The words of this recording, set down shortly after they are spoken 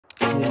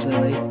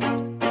right?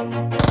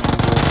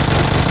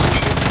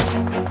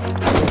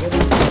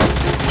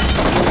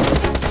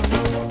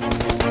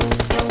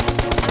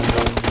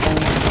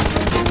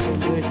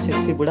 Do it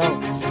sexy buda.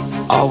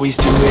 Always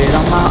do it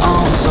on my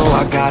own, so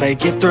I gotta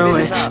get through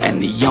it.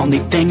 And the only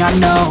thing I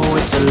know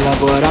is to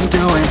love what I'm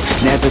doing.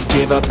 Never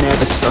give up,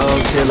 never slow,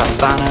 till I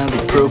finally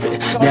prove it.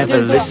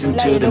 Never listen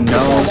to the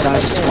no's, I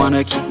just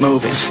wanna keep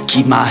moving.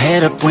 Keep my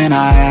head up when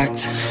I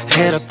act,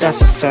 head up,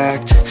 that's a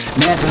fact.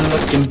 Never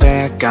looking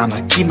back,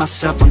 I'ma keep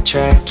myself on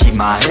track. Keep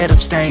my head up,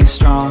 staying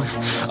strong,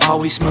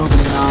 always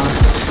moving on.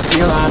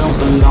 Feel I don't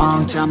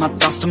belong, tell my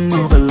thoughts to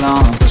move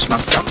along. Push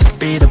myself to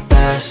be the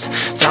best,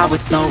 die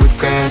with no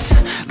regrets.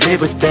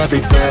 Live with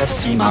every breath,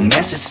 see my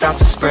message start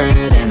to spread.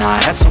 And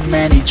I had so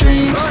many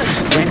dreams,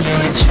 when you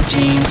hit your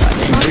teens,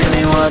 life ain't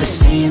really what it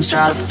seems.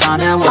 Try to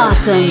find out what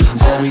it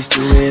means. Always do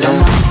it on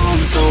my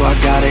own, so I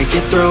gotta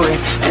get through it.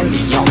 And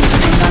the only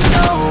thing I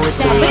know is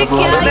to love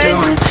what I'm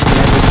doing.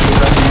 Never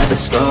give up, never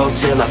slow,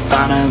 till I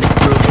finally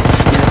prove it.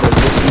 Never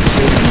listen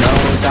to the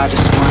no's, I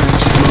just wanna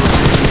keep moving.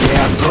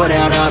 Yeah, I put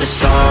out all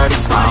this art,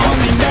 it's my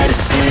only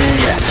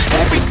medicine. Yeah,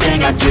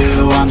 everything I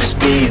do, I'm just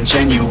being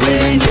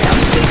genuine. Yeah, I'm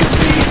sick of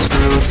being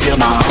screwed, feel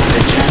my own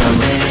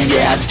adrenaline.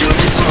 Yeah, I do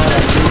just what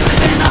I do,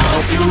 and I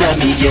hope you let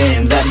me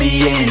in,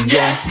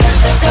 yeah.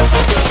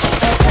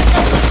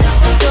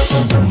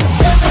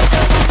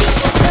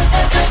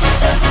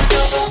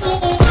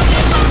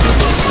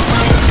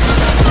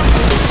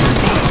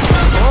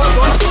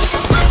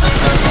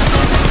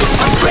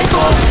 I'm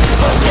grateful,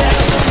 oh yeah,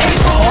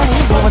 able,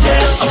 oh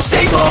yeah, I'm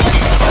stable,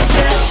 oh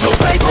yeah, no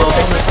label,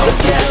 oh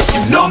yeah,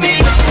 you know me,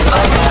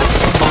 oh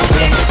yeah, on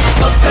me,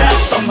 a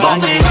path, I'm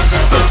lonely,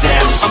 but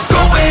damn, I'm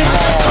going,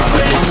 I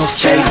want no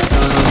fake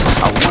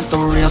love, I want the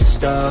real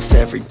stuff.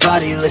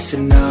 Everybody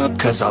listen up,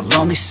 cause I'll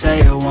only say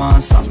it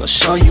once. I'm gonna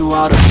show you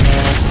all the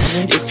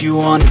path, if you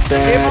want it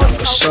bad. I'm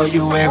gonna show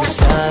you where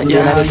it's at,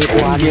 yeah, how you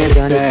can get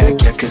it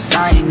back. Yeah, cause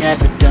I ain't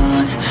never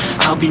done,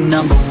 I'll be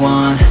number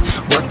one.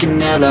 Working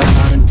hella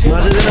hard until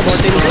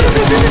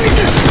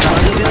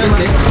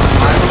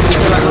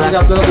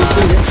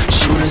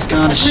shooters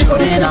gonna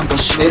shoot and I'm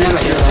gonna shoot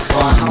until I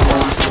find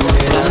ways to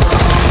it alone.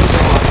 So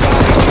I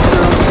gotta get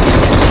through it.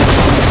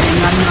 Everything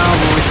I know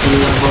is to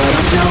love what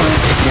I'm doing.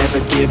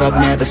 Never give up,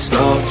 never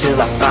slow, till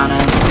I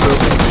finally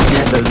prove it.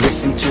 Never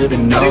listen to the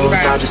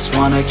no's, I just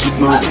wanna keep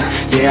moving.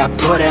 Yeah, I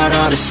put out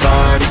all this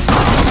art, it's my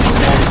only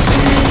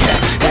medicine.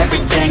 Yeah,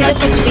 everything I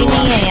do,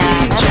 I'm just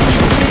being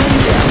genuine.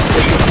 Yeah, I'm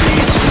sick of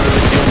being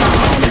screwed, feel my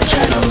own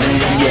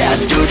adrenaline. Yeah, I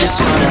do just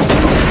what I do,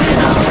 and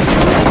I hope you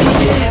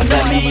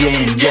let me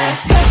in,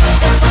 yeah.